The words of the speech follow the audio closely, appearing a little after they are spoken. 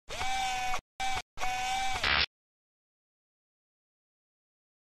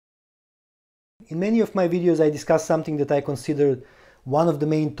In many of my videos I discuss something that I consider one of the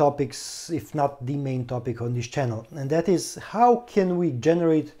main topics, if not the main topic on this channel, and that is how can we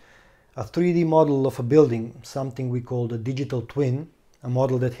generate a 3D model of a building, something we call the digital twin, a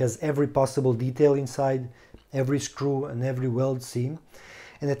model that has every possible detail inside, every screw and every weld seam,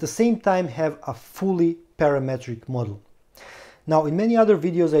 and at the same time have a fully parametric model. Now, in many other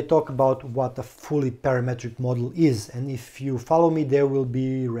videos I talk about what a fully parametric model is, and if you follow me there will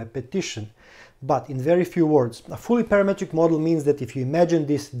be repetition. But in very few words, a fully parametric model means that if you imagine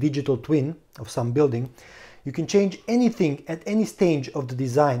this digital twin of some building, you can change anything at any stage of the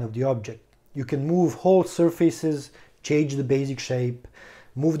design of the object. You can move whole surfaces, change the basic shape,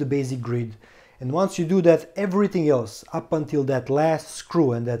 move the basic grid, and once you do that, everything else up until that last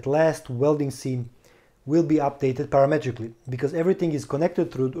screw and that last welding seam will be updated parametrically, because everything is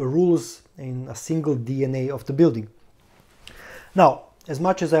connected through the rules in a single DNA of the building. Now, as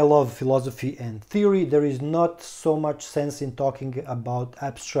much as I love philosophy and theory, there is not so much sense in talking about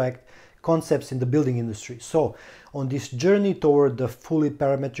abstract concepts in the building industry. So, on this journey toward the fully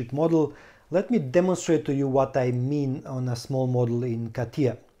parametric model, let me demonstrate to you what I mean on a small model in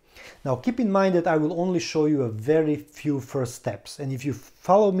Catia. Now, keep in mind that I will only show you a very few first steps, and if you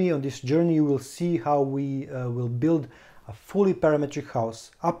follow me on this journey you will see how we will build a fully parametric house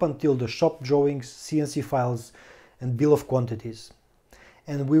up until the shop drawings, CNC files and bill of quantities.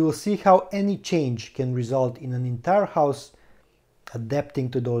 And we will see how any change can result in an entire house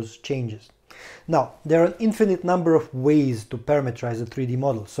adapting to those changes. Now, there are an infinite number of ways to parameterize a 3D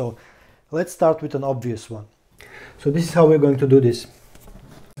model, so let's start with an obvious one. So this is how we're going to do this.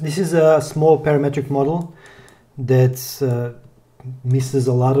 This is a small parametric model that misses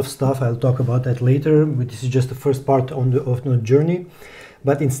a lot of stuff. I'll talk about that later, but this is just the first part of the journey.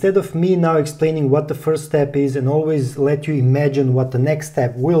 But instead of me now explaining what the first step is and always let you imagine what the next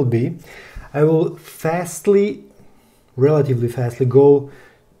step will be, I will relatively fastly go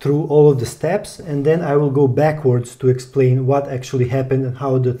through all of the steps, and then I will go backwards to explain what actually happened and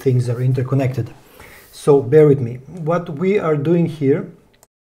how the things are interconnected. So bear with me. What we are doing here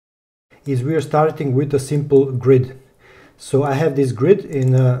is we are starting with a simple grid. So I have this grid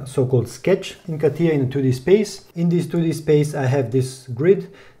in a so-called sketch in Catia in a 2D space. In this 2D space I have this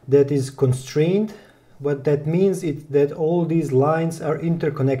grid that is constrained. What that means is that all these lines are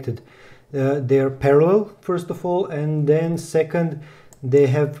interconnected. They are parallel, first of all, and then second, they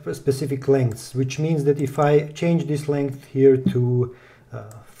have specific lengths, which means that if I change this length here to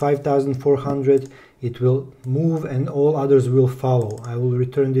 5400, it will move and all others will follow. I will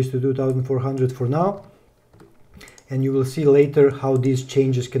return this to 2400 for now, and you will see later how these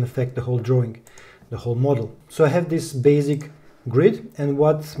changes can affect the whole drawing, the whole model. So I have this basic grid, and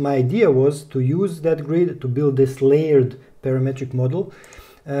what my idea was to use that grid to build this layered parametric model.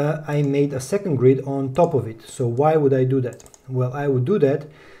 I made a second grid on top of it. So why would I do that? Well, I would do that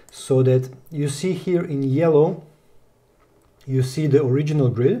so that you see here in yellow, you see the original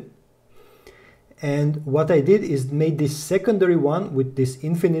grid. And what I did is made this secondary one with these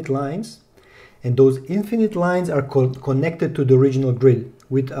infinite lines, and those infinite lines are connected to the original grid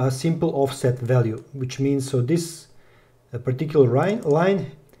with a simple offset value, which means so this particular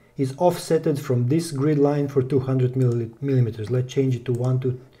line is offsetted from this grid line for 200 millimeters. Let's change it to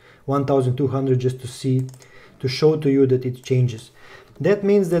 1200 just to show to you that it changes. That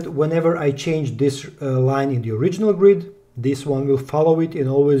means that whenever I change this line in the original grid, this one will follow it and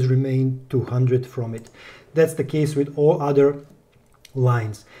always remain 200 from it. That's the case with all other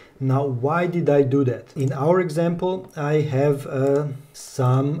lines. Now, why did I do that? In our example, I have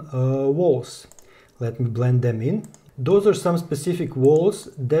some walls. Let me blend them in. Those are some specific walls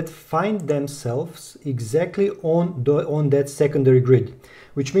that find themselves exactly on that secondary grid,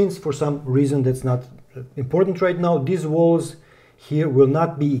 which means for some reason that's not important right now, these walls here will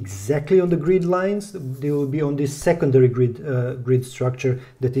not be exactly on the grid lines. They will be on this secondary grid structure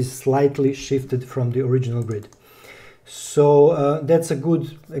that is slightly shifted from the original grid. So that's a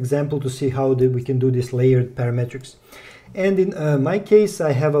good example to see how we can do this layered parametrics. And in my case,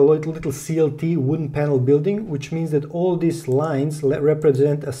 I have a little CLT wooden panel building, which means that all these lines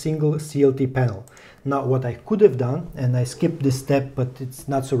represent a single CLT panel. Now, what I could have done, and I skipped this step, but it's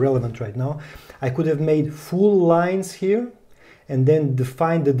not so relevant right now, I could have made full lines here and then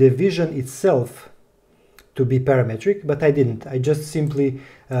define the division itself to be parametric, but I didn't. I just simply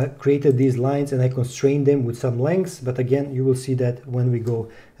created these lines and I constrained them with some lengths, but again, you will see that when we go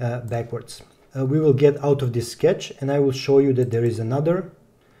backwards. We will get out of this sketch and I will show you that there is another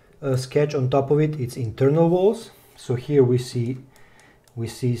sketch on top of it. It's internal walls. So here we see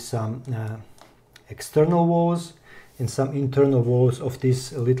some external walls and some internal walls of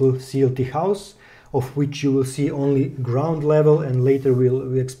this little CLT house. of which you will see only ground level, and later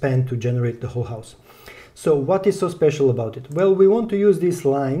we'll expand to generate the whole house. So what is so special about it? Well, we want to use these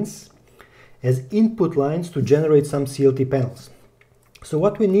lines as input lines to generate some CLT panels. So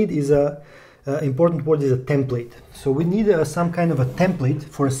what we need is important word is a template. So we need some kind of a template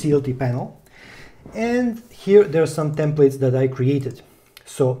for a CLT panel. And here there are some templates that I created.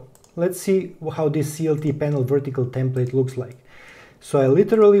 So let's see how this CLT panel vertical template looks like. So I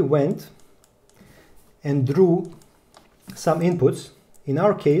literally went and drew some inputs. In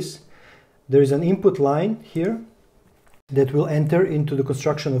our case, there is an input line here that will enter into the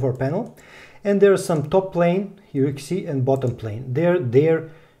construction of our panel. And there is some top plane, here you see, and bottom plane. They're there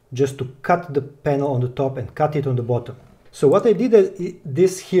just to cut the panel on the top and cut it on the bottom. So what I did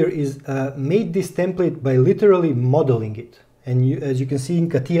this here is made this template by literally modeling it. And as you can see in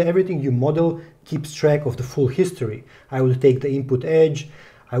Catia, everything you model keeps track of the full history. I would take the input edge,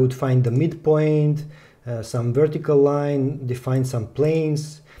 I would find the midpoint, some vertical line, define some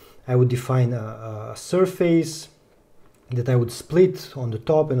planes, I would define a surface that I would split on the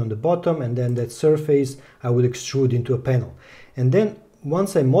top and on the bottom, and then that surface I would extrude into a panel. And then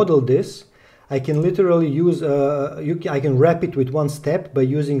once I model this, I can literally use, I can wrap it with one step by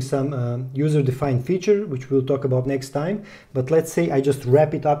using some user-defined feature, which we'll talk about next time. But let's say I just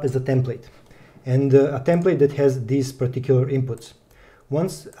wrap it up as a template, and a template that has these particular inputs.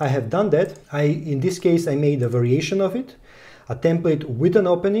 Once I have done that, in this case, I made a variation of it, a template with an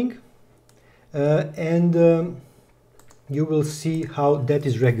opening, you will see how that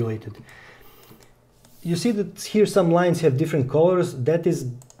is regulated. You see that here some lines have different colors. That is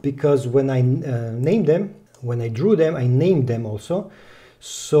because when I named them, when I drew them, I named them also.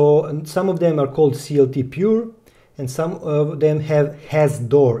 So some of them are called CLT pure, and some of them have has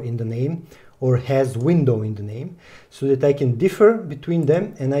door in the name or has window in the name, so that I can differ between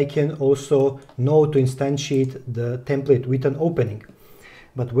them, and I can also know to instantiate the template with an opening.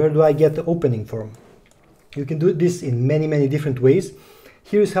 But where do I get the opening from? You can do this in many different ways.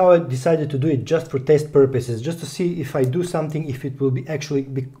 Here's how I decided to do it, just for test purposes, just to see if I do something, if it will actually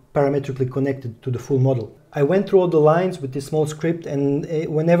be parametrically connected to the full model. I went through all the lines with this small script, and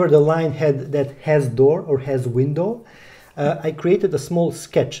whenever the line had that has door or has window, I created a small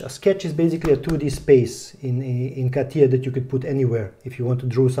sketch. A sketch is basically a 2D space in Catia that you could put anywhere if you want to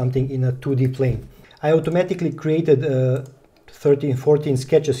draw something in a 2D plane. I automatically created 13, 14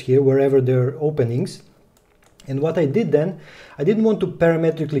 sketches here wherever there are openings. And what I did then, I didn't want to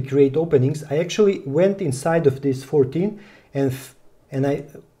parametrically create openings. I actually went inside of this 14 and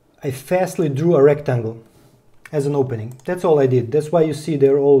I fastly drew a rectangle as an opening. That's all I did. That's why you see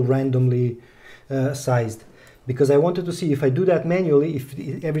they're all randomly sized, because I wanted to see if I do that manually,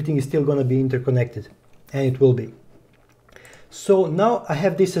 if everything is still going to be interconnected, and it will be. So now I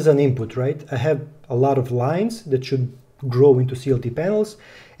have this as an input, right? I have a lot of lines that should grow into CLT panels,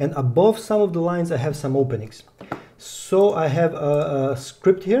 and above some of the lines I have some openings. So I have a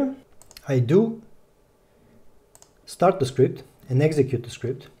script here. I do start the script and execute the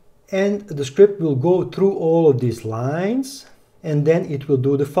script, and the script will go through all of these lines, and then it will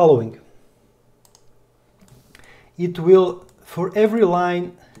do the following. It will, for every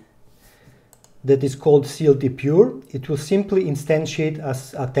line that is called CLT pure, it will simply instantiate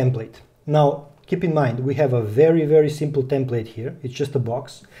as a template. Now keep in mind, we have a very simple template here. It's just a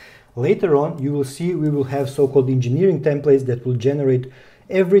box. Later on, you will see we will have so-called engineering templates that will generate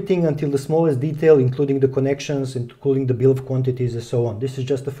everything until the smallest detail, including the connections, including the bill of quantities, and so on. This is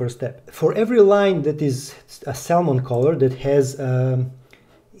just the first step. For every line that is a salmon color, that has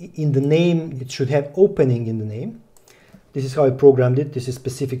in the name, it should have opening in the name. This is how I programmed it. This is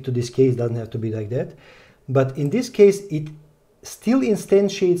specific to this case, doesn't have to be like that. But in this case, it still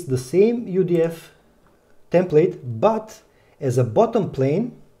instantiates the same UDF template, but as a bottom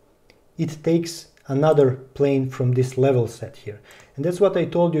plane, it takes another plane from this level set here. And that's what I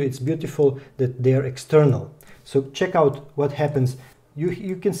told you, it's beautiful that they're external. So check out what happens.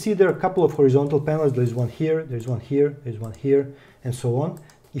 You can see there are a couple of horizontal panels. There's one here, there's one here, there's one here, and so on.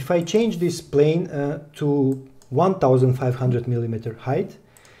 If I change this plane to 1500 millimeter height,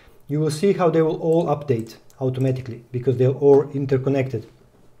 you will see how they will all update automatically, because they're all interconnected.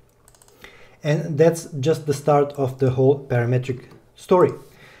 And that's just the start of the whole parametric story.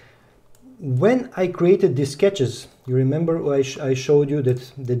 When I created these sketches, you remember I showed you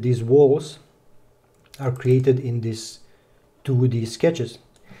that these walls are created in these 2D sketches.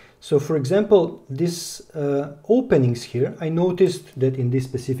 So for example, these openings here, I noticed that in this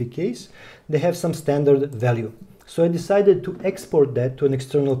specific case, they have some standard value. So I decided to export that to an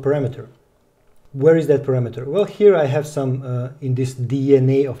external parameter. Where is that parameter? Well, here I have some in this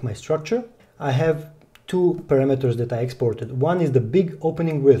DNA of my structure. I have two parameters that I exported. One is the big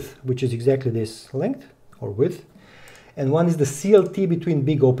opening width, which is exactly this length or width, and one is the CLT between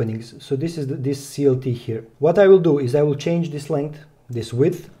big openings. So this is this CLT here. What I will do is I will change this length, this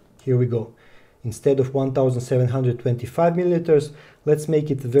width. Here we go. Instead of 1725 millimeters, let's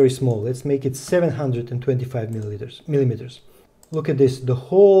make it very small. Let's make it 725 millimeters. Look at this. The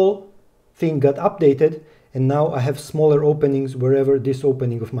whole thing got updated, and now I have smaller openings wherever this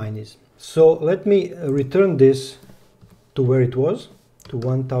opening of mine is. So let me return this to where it was, to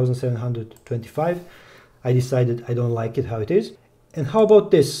 1725. I decided I don't like it how it is. And how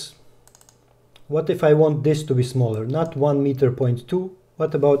about this? What if I want this to be smaller? Not 1 meter, 0.2.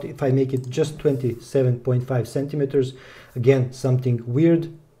 What about if I make it just 27.5 centimeters? Again, something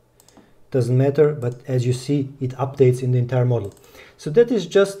weird. Doesn't matter, but as you see, it updates in the entire model. So that is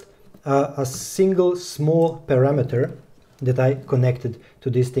just a single small parameter that I connected to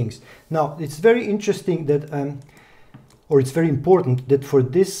these things. Now, it's very interesting that, or it's very important that for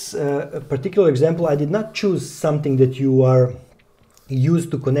this particular example, I did not choose something that you are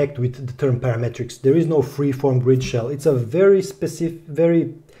used to connect with the term parametrics. There is no free-form grid shell. It's a very specific,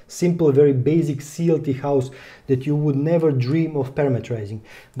 very simple, very basic CLT house that you would never dream of parameterizing.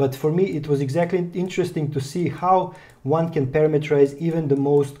 But for me, it was exactly interesting to see how one can parameterize even the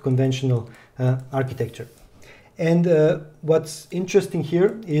most conventional architecture. And what's interesting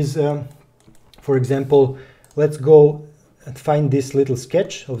here is, for example, let's go and find this little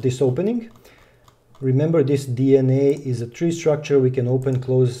sketch of this opening. Remember, this DNA is a tree structure. We can open,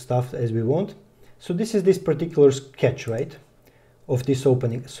 close stuff as we want. So this is this particular sketch, right, of this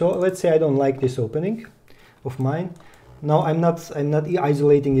opening. So let's say I don't like this opening of mine. Now I'm not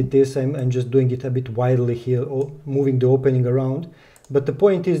isolating it this. I'm just doing it a bit widely here, or moving the opening around. But the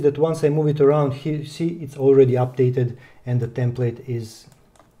point is that once I move it around here, see, it's already updated, and the template is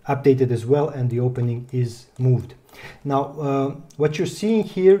updated as well, and the opening is moved. Now, what you're seeing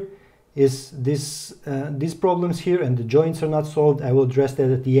here is these problems here, and the joints are not solved. I will address that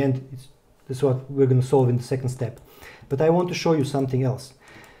at the end. This is what we're going to solve in the second step. But I want to show you something else.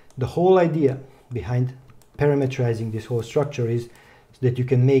 The whole idea behind parameterizing this whole structure is that you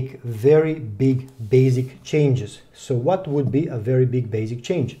can make very big basic changes. So what would be a very big basic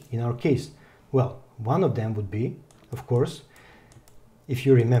change in our case? Well, one of them would be, of course, if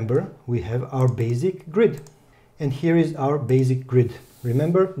you remember, we have our basic grid. And here is our basic grid.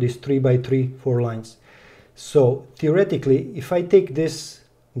 Remember these 3 by 3, 4 lines. So theoretically, if I take this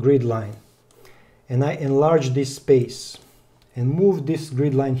grid line and I enlarge this space and move this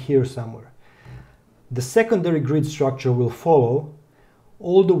grid line here somewhere, the secondary grid structure will follow.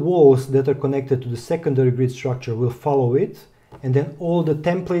 All the walls that are connected to the secondary grid structure will follow it, and then all the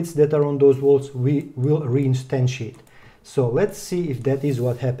templates that are on those walls we will reinstantiate. So let's see if that is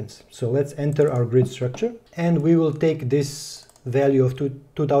what happens. So let's enter our grid structure, and we will take this value of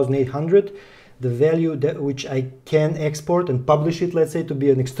 2800, the value that which I can export and publish it, let's say, to be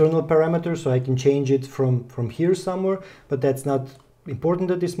an external parameter, so I can change it from here somewhere, but that's not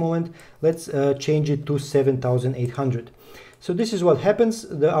important at this moment. Let's change it to 7800. So this is what happens.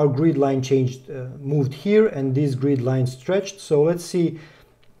 Our grid line changed, moved here, and this grid line stretched. So let's see,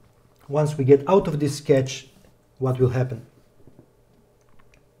 once we get out of this sketch, what will happen.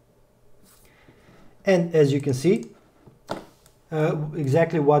 And as you can see,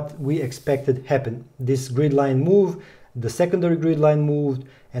 exactly what we expected happened. This grid line moved, the secondary grid line moved,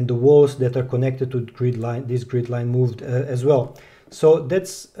 and the walls that are connected to the grid line, this grid line moved as well. So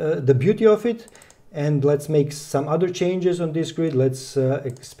that's the beauty of it. And let's make some other changes on this grid. Let's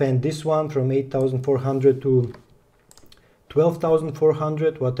expand this one from 8,400 to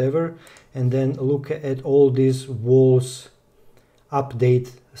 12,400, whatever. And then look at all these walls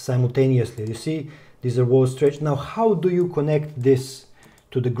update simultaneously. You see, these are walls stretched. Now, how do you connect this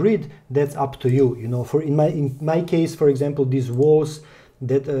to the grid? That's up to you. You know, in my case, for example, these walls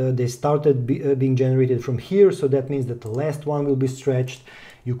that they started being generated from here. So that means that the last one will be stretched.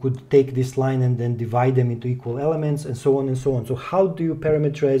 You could take this line and then divide them into equal elements, and so on and so on. So how do you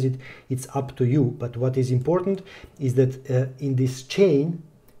parameterize it? It's up to you. But what is important is that in this chain,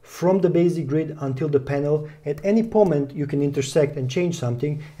 from the basic grid until the panel, at any moment you can intersect and change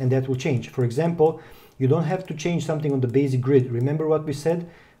something, and that will change. For example, you don't have to change something on the basic grid. Remember what we said?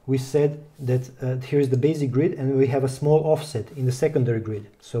 We said that here is the basic grid, and we have a small offset in the secondary grid.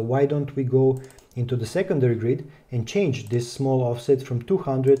 So why don't we go into the secondary grid and change this small offset from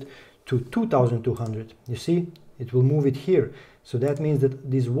 200 to 2200. You see, it will move it here. So that means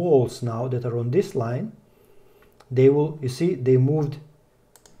that these walls now that are on this line, they will, you see, they moved,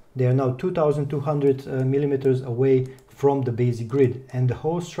 they are now 2200 millimeters away from the basic grid, and the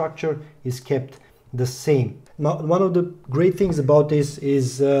whole structure is kept the same. Now, one of the great things about this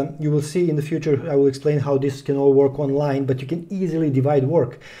is you will see in the future, I will explain how this can all work online, but you can easily divide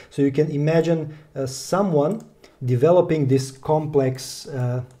work. So you can imagine someone developing this complex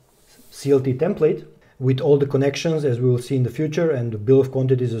CLT template with all the connections, as we will see in the future, and the bill of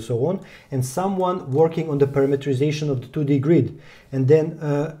quantities and so on, and someone working on the parameterization of the 2D grid. And then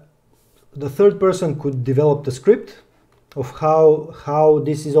the third person could develop the script of how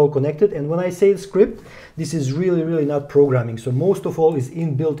this is all connected. And when I say script, this is really not programming. So most of all is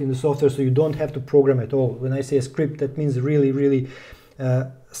inbuilt in the software, so you don't have to program at all. When I say a script, that means really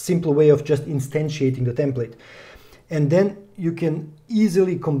simple way of just instantiating the template. And then you can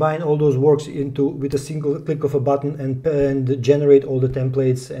easily combine all those works with a single click of a button and generate all the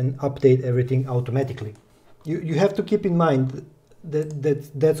templates and update everything automatically. You have to keep in mind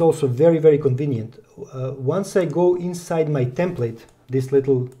that's also very convenient. Once I go inside my template, this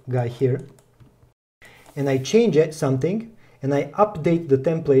little guy here, and I change something and I update the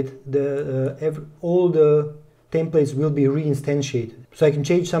template, all the templates will be reinstantiated. So I can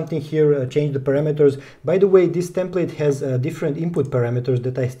change something here, change the parameters. By the way, this template has different input parameters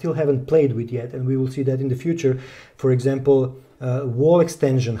that I still haven't played with yet, and we will see that in the future. For example, wall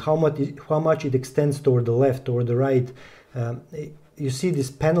extension, how much it extends toward the left or the right. You see this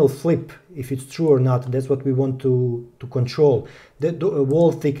panel flip, if it's true or not. That's what we want to control. The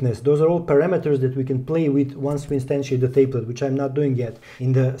wall thickness, those are all parameters that we can play with once we instantiate the template, which I'm not doing yet.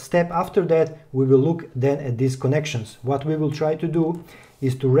 In the step after that, we will look then at these connections. What we will try to do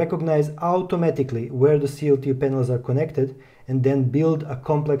is to recognize automatically where the CLT panels are connected and then build a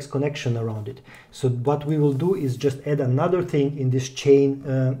complex connection around it. So what we will do is just add another thing in this chain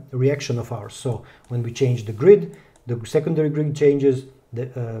reaction of ours. So when we change the grid, the secondary grid changes,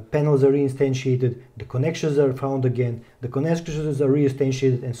 the panels are reinstantiated, the connections are found again, the connections are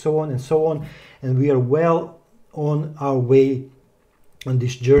reinstantiated, and so on, and we are well on our way on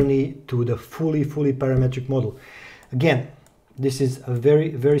this journey to the fully parametric model. Again, this is a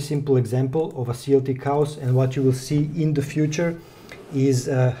very simple example of a CLT house, and what you will see in the future is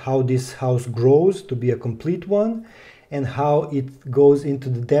how this house grows to be a complete one, and how it goes into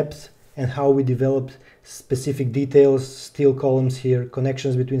the depth, and how we develop specific details, steel columns here,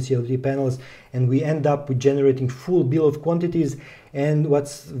 connections between CLT panels, and we end up with generating full bill of quantities, and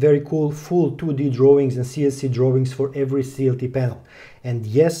what's very cool, full 2D drawings and CSC drawings for every CLT panel. And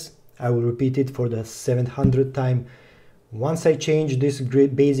yes, I will repeat it for the 700th time. Once I change this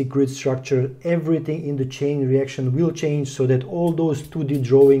basic grid structure, everything in the chain reaction will change, so that all those 2D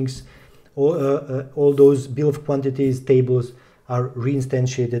drawings, all those bill of quantities tables are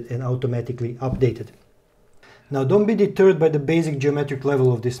reinstantiated and automatically updated. Now, don't be deterred by the basic geometric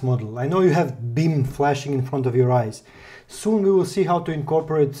level of this model. I know you have BIM flashing in front of your eyes. Soon we will see how to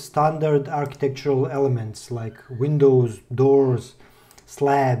incorporate standard architectural elements like windows, doors,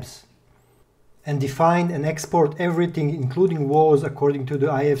 slabs, and define and export everything, including walls, according to the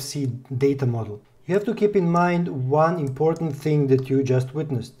IFC data model. You have to keep in mind one important thing that you just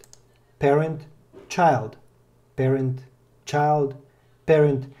witnessed. Parent, child, parent, child,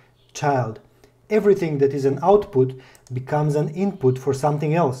 parent, child. Everything that is an output becomes an input for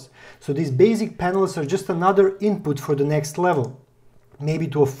something else. So these basic panels are just another input for the next level, maybe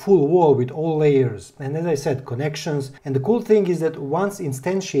to a full wall with all layers, and as I said, connections. And the cool thing is that once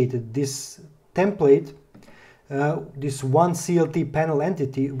instantiated, this template, this one CLT panel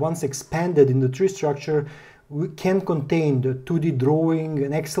entity, once expanded in the tree structure, we can contain the 2D drawing,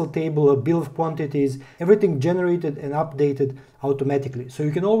 an Excel table, a bill of quantities, everything generated and updated automatically. So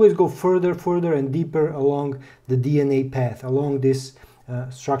you can always go further and deeper along the DNA path, along this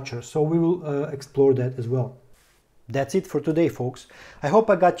structure. So we will explore that as well. That's it for today, folks. I hope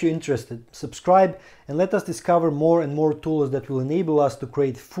I got you interested. Subscribe and let us discover more and more tools that will enable us to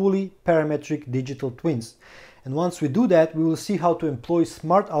create fully parametric digital twins. And once we do that, we will see how to employ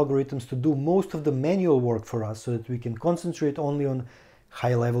smart algorithms to do most of the manual work for us, so that we can concentrate only on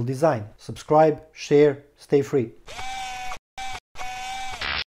high-level design. Subscribe, share, stay free.